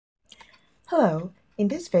Hello, in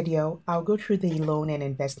this video, I'll go through the loan and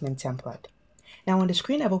investment template. Now on the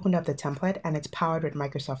screen, I've opened up the template and it's powered with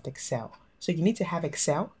Microsoft Excel. So you need to have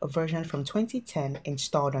Excel, a version from 2010,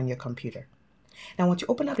 installed on your computer. Now once you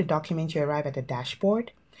open up the document, you arrive at the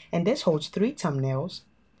dashboard, and this holds 3 thumbnails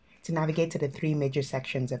to navigate to the 3 major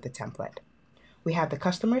sections of the template. We have the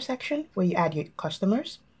customer section, where you add your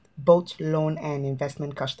customers, both loan and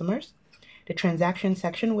investment customers. The transaction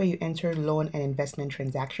section, where you enter loan and investment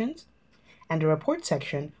transactions. And the report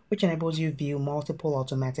section, which enables you to view multiple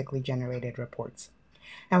automatically generated reports.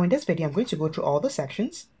 Now in this video, I'm going to go through all the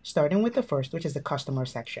sections, starting with the first, which is the customer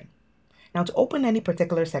section. Now to open any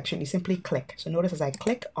particular section, you simply click. So notice as I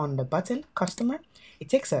click on the button, customer, it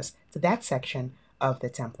takes us to that section of the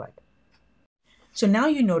template. So now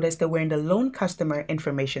you notice that we're in the loan customer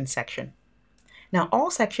information section. Now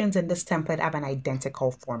all sections in this template have an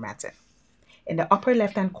identical formatting. In the upper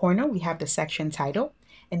left-hand corner, we have the section title,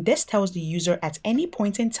 and this tells the user at any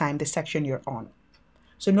point in time the section you're on.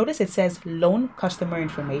 So notice it says loan customer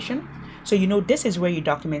information, so you know this is where you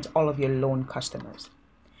document all of your loan customers.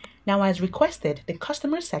 Now as requested, the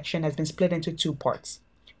customer section has been split into 2 parts.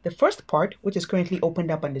 The first part, which is currently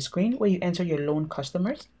opened up on the screen, where you enter your loan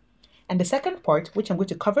customers, and the second part, which I'm going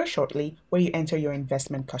to cover shortly, where you enter your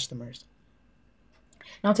investment customers.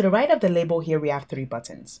 Now to the right of the label here, we have 3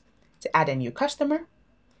 buttons: to add a new customer,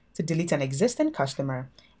 to delete an existing customer,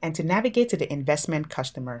 and to navigate to the investment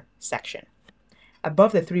customer section.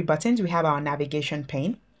 Above the 3 buttons, we have our navigation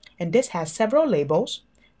pane, and this has several labels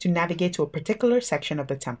to navigate to a particular section of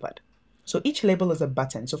the template. So each label is a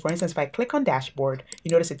button. So for instance, if I click on dashboard,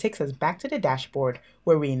 you notice it takes us back to the dashboard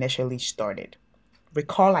where we initially started.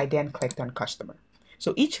 Recall I then clicked on customer.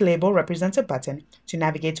 So each label represents a button to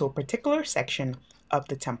navigate to a particular section of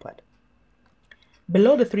the template.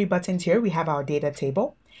 Below the 3 buttons here, we have our data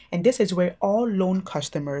table, and this is where all loan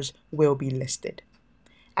customers will be listed.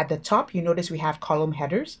 At the top, you notice we have column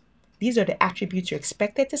headers. These are the attributes you're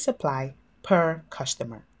expected to supply per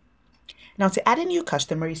customer. Now to add a new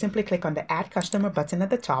customer, you simply click on the Add Customer button at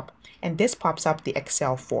the top, and this pops up the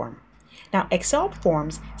Excel form. Now Excel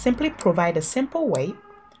forms simply provide a simple way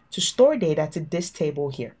to store data to this table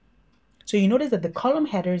here. So you notice that the column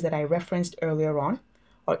headers that I referenced earlier on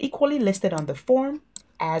are equally listed on the form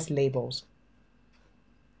as labels.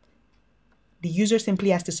 The user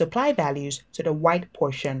simply has to supply values to the white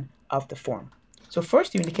portion of the form. So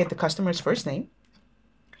first, you indicate the customer's first name.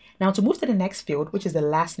 Now to move to the next field, which is the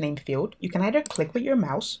last name field, you can either click with your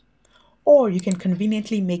mouse, or you can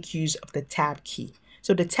conveniently make use of the Tab key.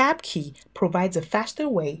 So the Tab key provides a faster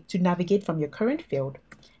way to navigate from your current field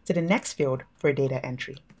to the next field for data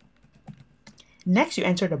entry. Next, you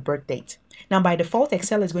enter the birth date. Now by default,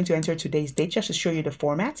 Excel is going to enter today's date just to show you the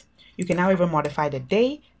format. You can now even modify the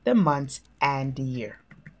day, the month, and the year.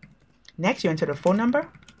 Next, you enter the phone number,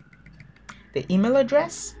 the email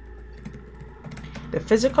address, the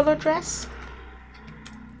physical address,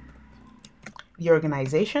 the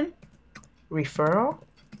organization, referral,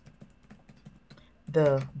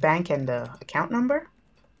 the bank and the account number,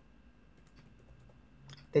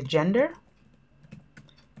 the gender,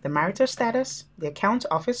 the marital status, the account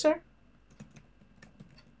officer,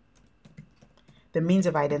 the means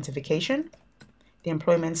of identification, the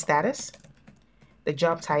employment status, the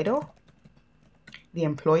job title, the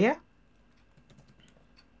employer,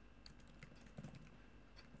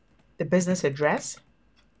 the business address,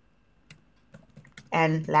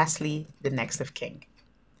 and lastly, the next of kin.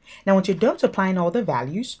 Now, once you're done applying all the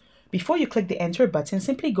values, before you click the enter button,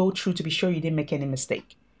 simply go through to be sure you didn't make any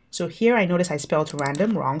mistake. So here I notice I spelled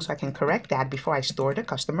random wrong, so I can correct that before I store the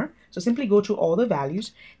customer. So simply go through all the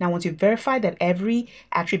values. Now, once you verify that every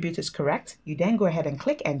attribute is correct, you then go ahead and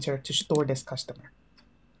click enter to store this customer.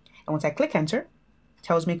 And once I click enter, it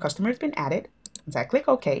tells me customer has been added. Once I click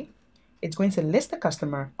OK, it's going to list the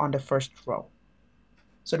customer on the first row.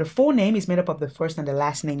 So the full name is made up of the first and the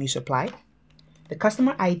last name you supplied. The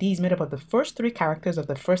customer ID is made up of the first 3 characters of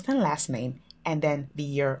the first and last name, and then the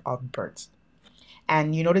year of birth.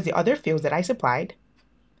 And you notice the other fields that I supplied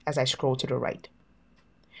as I scroll to the right.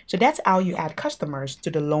 So that's how you add customers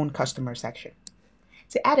to the loan customer section.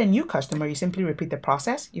 To add a new customer, you simply repeat the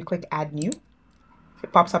process. You click add new,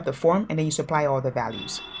 it pops up the form, and then you supply all the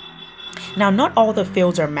values. Now, not all the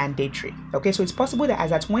fields are mandatory. Okay, so it's possible that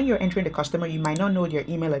as when you're entering the customer, you might not know their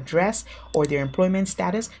email address or their employment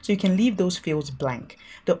status, so you can leave those fields blank.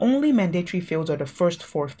 The only mandatory fields are the first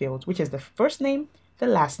 4 fields, which is the first name, the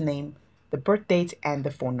last name, the birth date, and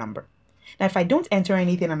the phone number. Now, if I don't enter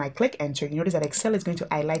anything and I click enter, you notice that Excel is going to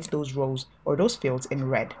highlight those rows or those fields in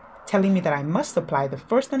red, telling me that I must supply the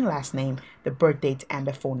first and last name, the birth date, and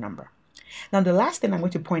the phone number. Now, the last thing I'm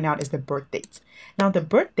going to point out is the birth date. Now, the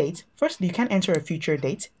birth date, first, you can't enter a future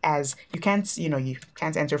date, as you can't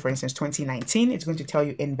enter, for instance, 2019. It's going to tell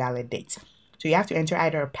you invalid date. So you have to enter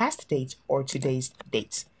either a past date or today's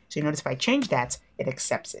date. So you notice if I change that, it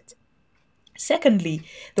accepts it. Secondly,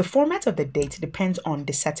 the format of the date depends on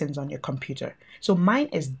the settings on your computer. So mine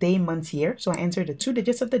is day, month, year. So I enter the 2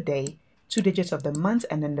 digits of the day, 2 digits of the month,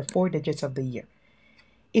 and then the 4 digits of the year.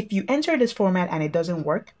 If you enter this format and it doesn't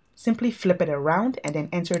work, simply flip it around and then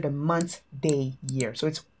enter the month, day, year. So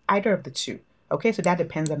it's either of the two. Okay, so that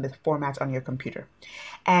depends on the format on your computer.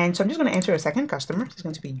 And so I'm just going to enter a second customer. This is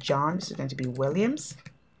going to be John. This is going to be Williams.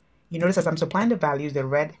 You notice as I'm supplying the values, the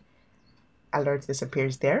red alert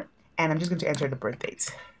disappears there. And I'm just going to enter the birth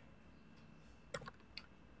dates.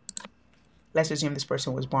 Let's assume this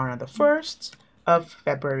person was born on the 1st of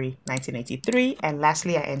February 1983. And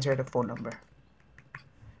lastly, I enter the phone number.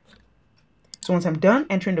 So once I'm done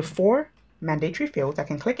entering the 4 mandatory fields, I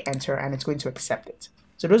can click enter and it's going to accept it.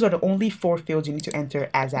 So those are the only 4 fields you need to enter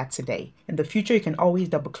as at today. In the future, you can always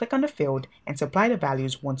double click on the field and supply the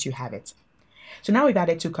values once you have it. So now we've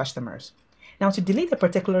added 2 customers. Now to delete a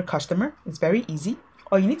particular customer, it's very easy.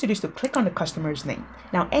 All you need to do is to click on the customer's name.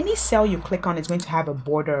 Now any cell you click on is going to have a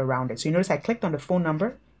border around it. So you notice I clicked on the phone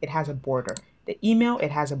number, it has a border. The email,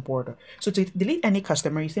 it has a border. So to delete any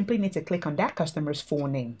customer, you simply need to click on that customer's full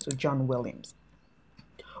name, so John Williams.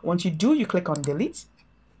 Once you do, you click on delete.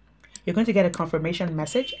 You're going to get a confirmation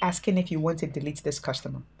message asking if you want to delete this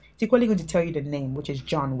customer. It's equally going to tell you the name, which is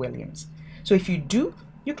John Williams. So if you do,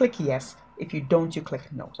 you click yes. If you don't, you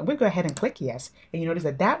click no. So I'm going to go ahead and click yes, and you notice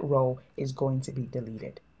that that row is going to be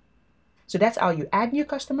deleted. So that's how you add new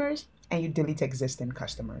customers and you delete existing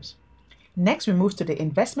customers. Next, we move to the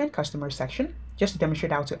investment customer section, just to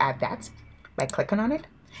demonstrate how to add that by clicking on it.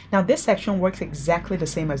 Now this section works exactly the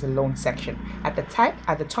same as the loan section. At the top,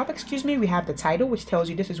 we have the title, which tells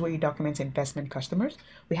you this is where you document investment customers.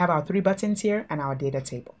 We have our 3 buttons here and our data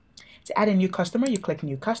table. To add a new customer, you click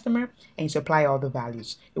new customer and you supply all the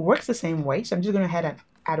values. It works the same way. So I'm just going to go ahead and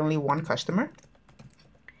add only 1 customer.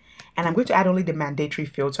 And I'm going to add only the mandatory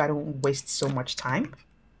field so I don't waste so much time.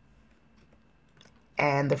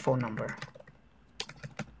 And the phone number.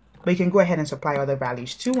 But you can go ahead and supply other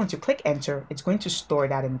values too. Once you click enter, it's going to store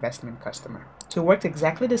that investment customer. So it works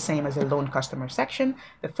exactly the same as the loan customer section.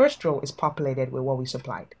 The first row is populated with what we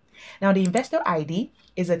supplied. Now the investor ID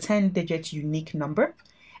is a 10-digit unique number.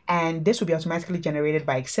 And this will be automatically generated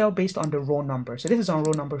by Excel based on the row number. So this is on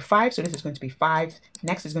row number 5. So this is going to be 5.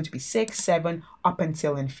 Next is going to be 6, 7, up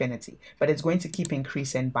until infinity. But it's going to keep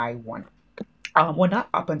increasing by 1. Well, not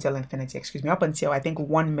up until infinity, up until I think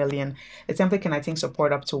 1 million. The template can, I think,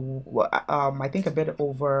 support up to, I think a bit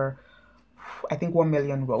over, 1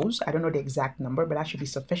 million rows. I don't know the exact number, but that should be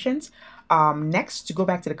sufficient. Next, to go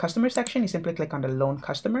back to the customer section, you simply click on the loan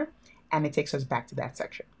customer, and it takes us back to that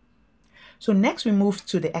section. So next, we move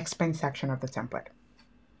to the expense section of the template.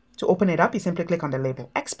 To open it up, you simply click on the label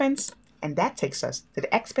expense, and that takes us to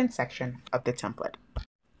the expense section of the template.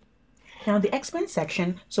 Now, the expense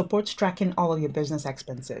section supports tracking all of your business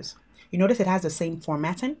expenses. You notice it has the same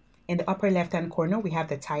formatting. In the upper left-hand corner, we have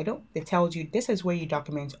the title that tells you this is where you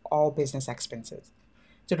document all business expenses.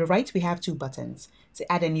 To the right, we have 2 buttons,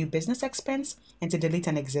 to add a new business expense and to delete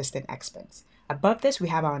an existing expense. Above this, we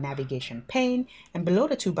have our navigation pane, and below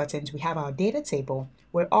the 2 buttons, we have our data table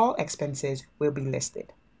where all expenses will be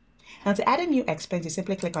listed. Now, to add a new expense, you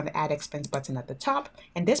simply click on the Add Expense button at the top,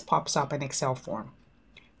 and this pops up an Excel form.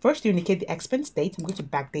 First, you indicate the expense date. I'm going to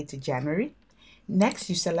backdate to January. Next,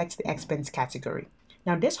 you select the expense category.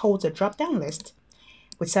 Now, this holds a drop-down list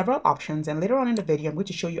with several options, and later on in the video, I'm going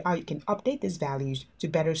to show you how you can update these values to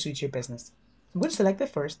better suit your business. I'm going to select the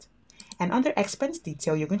first, and under expense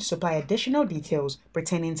detail, you're going to supply additional details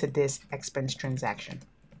pertaining to this expense transaction.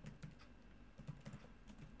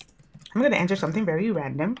 I'm going to enter something very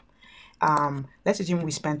random. Let's assume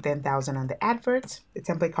we spent 10,000 on the advert. The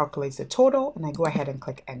template calculates the total, and I go ahead and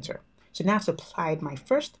click enter. So now I've supplied my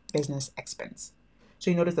first business expense.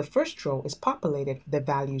 So you notice the first row is populated with the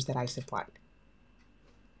values that I supplied.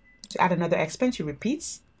 To add another expense, you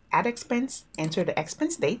repeat, add expense, enter the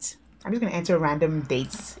expense date. I'm just going to enter random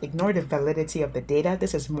dates. Ignore the validity of the data.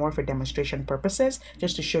 This is more for demonstration purposes,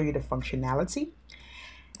 just to show you the functionality.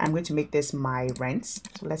 I'm going to make this my rents.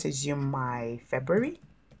 So let's assume my February,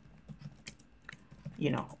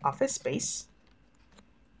 office space.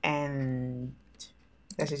 And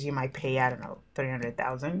let's assume I pay, I don't know,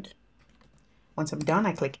 300,000. Once I'm done,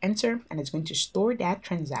 I click enter, and it's going to store that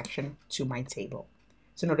transaction to my table.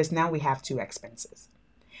 So notice now we have 2 expenses.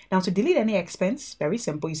 Now to delete any expense, very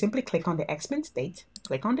simple. You simply click on the expense date,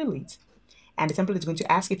 click on delete, And the template is going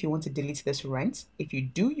to ask if you want to delete this rent. If you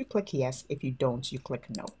do, you click yes. If you don't, you click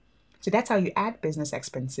no. So that's how you add business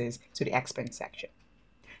expenses to the expense section.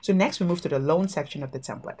 So next we move to the loan section of the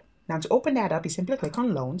template. Now to open that up, you simply click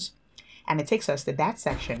on loans and it takes us to that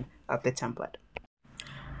section of the template.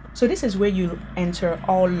 So this is where you enter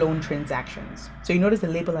all loan transactions. So you notice the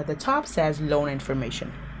label at the top says loan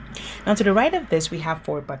information. Now to the right of this, we have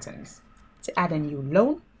 4 buttons: to add a new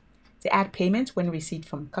loan, to add payment when received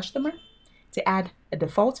from customer, to add a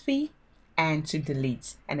default fee, and to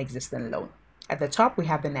delete an existing loan. At the top, we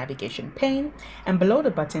have the navigation pane, and below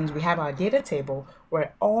the buttons, we have our data table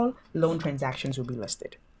where all loan transactions will be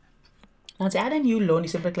listed. Now to add a new loan, you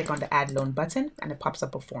simply click on the add loan button and it pops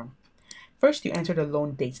up a form. First, you enter the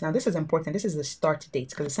loan date. Now this is important. This is the start date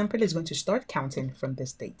because the template is going to start counting from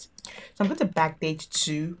this date. So I'm going to backdate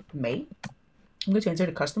to May. I'm going to enter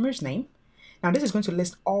the customer's name. Now this is going to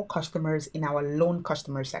list all customers in our loan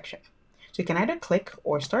customer section. So you can either click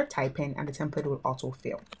or start typing and the template will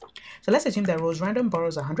autofill. So let's assume that Rose Random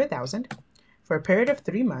borrows 100,000 for a period of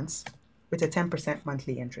 3 months with a 10%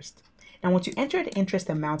 monthly interest. Now once you enter the interest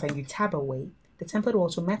amount and you tab away, the template will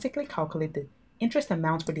automatically calculate the interest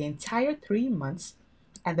amount for the entire 3 months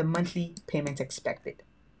and the monthly payment expected.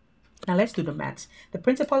 Now let's do the math. The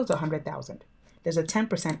principal is 100,000. There's a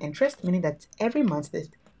 10% interest, meaning that every month the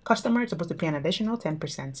customer is supposed to pay an additional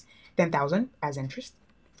 10%, 10,000 as interest.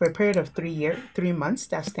 For a period of 3 months,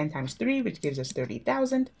 that's 10 times 3, which gives us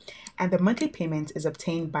 30,000. And the monthly payment is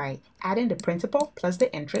obtained by adding the principal plus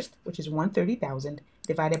the interest, which is 130,000,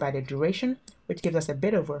 divided by the duration, which gives us a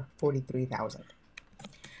bit over 43,000.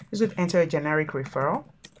 This would enter a generic referral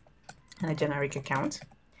and a generic account.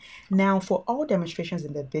 Now, for all demonstrations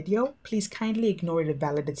in the video, please kindly ignore the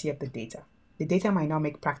validity of the data. The data might not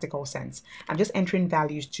make practical sense. I'm just entering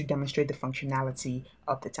values to demonstrate the functionality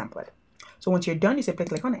of the template. So once you're done, you simply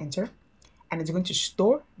click on enter and it's going to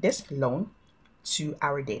store this loan to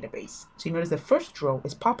our database. So you notice the first row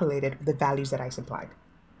is populated with the values that I supplied.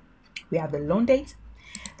 We have the loan date.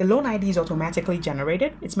 The loan ID is automatically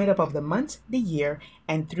generated. It's made up of the month, the year,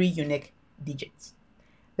 and 3 unique digits.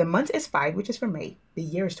 The month is 5, which is for May. The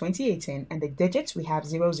year is 2018, and the digits we have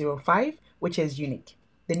 005, which is unique.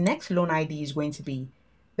 The next loan ID is going to be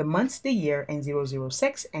the month, the year, and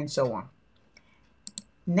 006, and so on.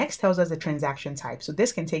 Next tells us the transaction type. So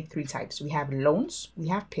this can take 3 types. We have loans, we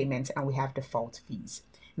have payments, and we have default fees.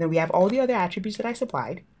 And then we have all the other attributes that I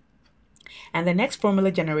supplied. And the next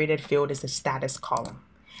formula generated field is the status column.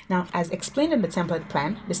 Now, as explained in the template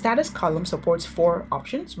plan, the status column supports 4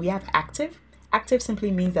 options. We have active. Active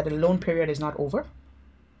simply means that the loan period is not over.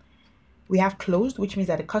 We have closed, which means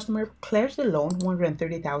that the customer clears the loan,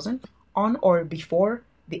 130,000, on or before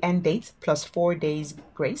the end date plus 4 days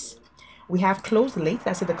grace. We have closed late,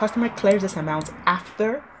 that's if the customer clears this amount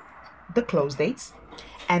after the close dates.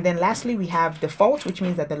 And then lastly, we have default, which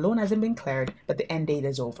means that the loan hasn't been cleared, but the end date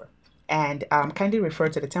is over. And kindly refer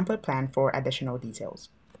to the template plan for additional details.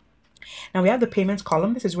 Now we have the payments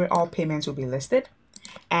column. This is where all payments will be listed.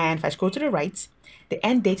 And if I scroll to the right, the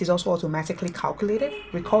end date is also automatically calculated.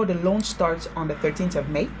 Recall the loan starts on the 13th of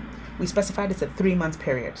May. We specified it's a 3-month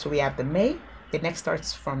period. So we have the May, the next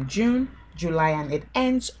starts from June, July, and it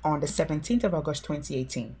ends on the 17th of August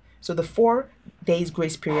 2018. So the 4 days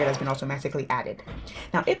grace period has been automatically added.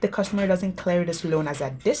 Now, if the customer doesn't clear this loan as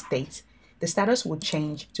at this date, the status would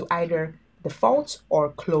change to either default or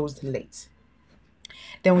closed late.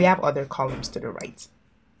 Then we have other columns to the right.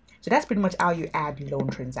 So that's pretty much how you add loan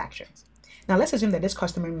transactions. Now let's assume that this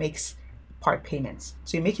customer makes part payments.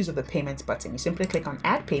 So you make use of the payments button. You simply click on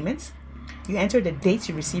add payments. You enter the date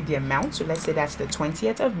you receive the amount. So let's say that's the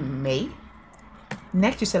 20th of May.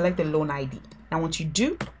 Next, you select the loan ID. Now once you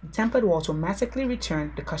do, the template will automatically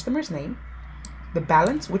return the customer's name, the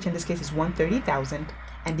balance, which in this case is 130,000,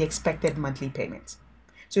 and the expected monthly payment.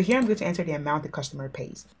 So here I'm going to enter the amount the customer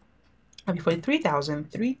pays. I'll be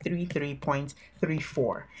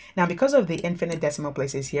 43,333.34. Now, because of the infinite decimal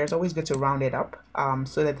places here, it's always good to round it up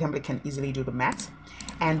so that the template can easily do the math.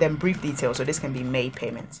 And then brief details. So this can be May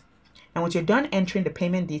payment. And once you're done entering the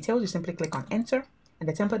payment details, you simply click on enter, and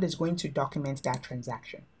the template is going to document that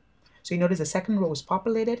transaction. So you notice the second row is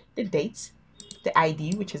populated, the dates, the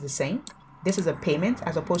ID, which is the same. This is a payment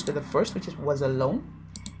as opposed to the first, which was a loan.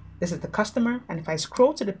 This is the customer. And if I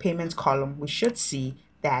scroll to the payments column, we should see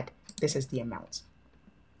that this is the amount.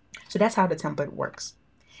 So that's how the template works.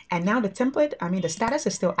 And now the status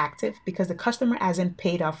is still active because the customer hasn't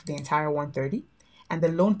paid off the entire 130 and the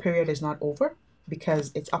loan period is not over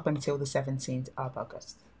because it's up until the 17th of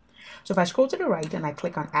August. So if I scroll to the right and I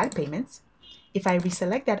click on add payments, if I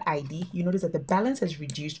reselect that ID, you notice that the balance is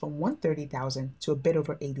reduced from 130,000 to a bit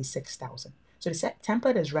over 86,000. So the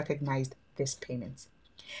template has recognized this payment.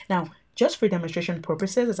 Now, just for demonstration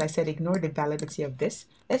purposes, as I said, ignore the validity of this.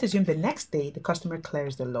 Let's assume the next day the customer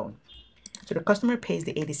clears the loan. So the customer pays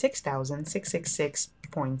the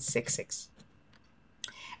 $86,666.66.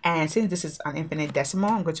 And since this is an infinite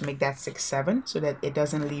decimal, I'm going to make that 67 so that it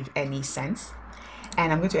doesn't leave any cents.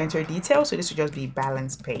 And I'm going to enter details, so this will just be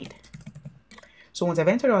balance paid. So once I've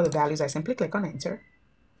entered all the values, I simply click on enter.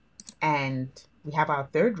 And we have our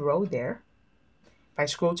third row there. If I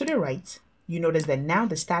scroll to the right, you notice that now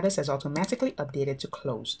the status has automatically updated to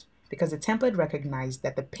closed because the template recognized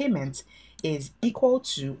that the payment is equal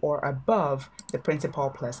to or above the principal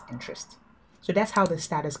plus interest. So that's how the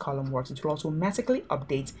status column works. It will automatically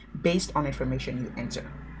update based on information you enter.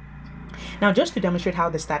 Now, just to demonstrate how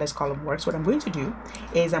the status column works, what I'm going to do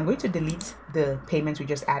is I'm going to delete the payments we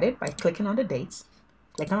just added by clicking on the dates,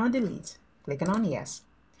 clicking on delete, clicking on yes,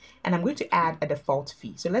 and I'm going to add a default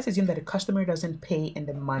fee. So let's assume that the customer doesn't pay in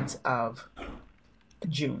the month of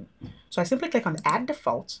June. So I simply click on add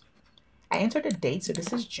default. I enter the date, so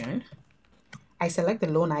this is June. I select the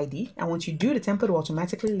loan ID, and once you do, the template will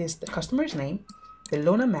automatically list the customer's name, the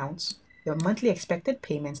loan amounts, the monthly expected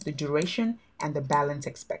payments, the duration, and the balance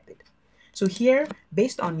expected. So here,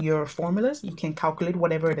 based on your formulas, you can calculate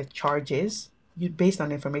whatever the charge is based on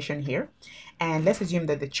information here. And let's assume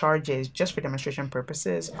that the charge is, just for demonstration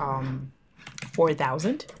purposes,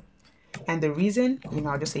 $4,000. And the reason,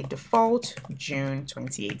 I'll just say default June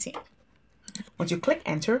 2018. Once you click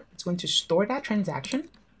enter, it's going to store that transaction.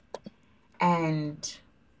 And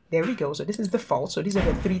there we go. So this is default. So these are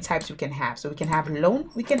the three types we can have. So we can have loan,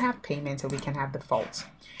 we can have payments, and we can have default.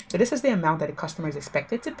 So this is the amount that the customer is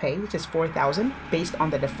expected to pay, which is $4,000 based on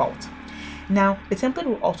the default. Now, the template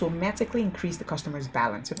will automatically increase the customer's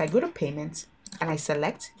balance. So if I go to payments and I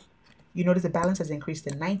select, you notice the balance has increased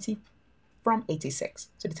to 90 from 86.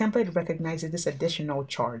 So the template recognizes this additional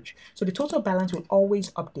charge. So the total balance will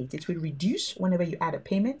always update. It will reduce whenever you add a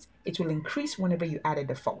payment. It will increase whenever you add a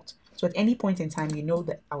default. So at any point in time, you know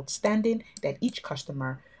the outstanding that each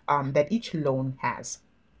customer, that each loan has.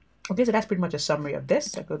 Okay, so that's pretty much a summary of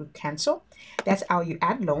this. I go to cancel. That's how you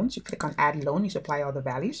add loans. You click on add loan, you supply all the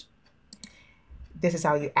values. This is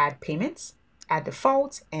how you add payments, add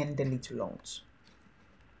defaults, and delete loans.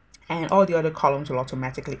 And all the other columns will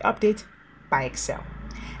automatically update by Excel.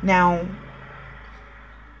 Now,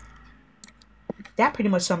 that pretty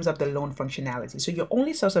much sums up the loan functionality. So your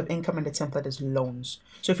only source of income in the template is loans.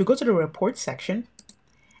 So if you go to the report section,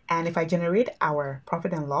 and if I generate our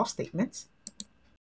profit and loss statement,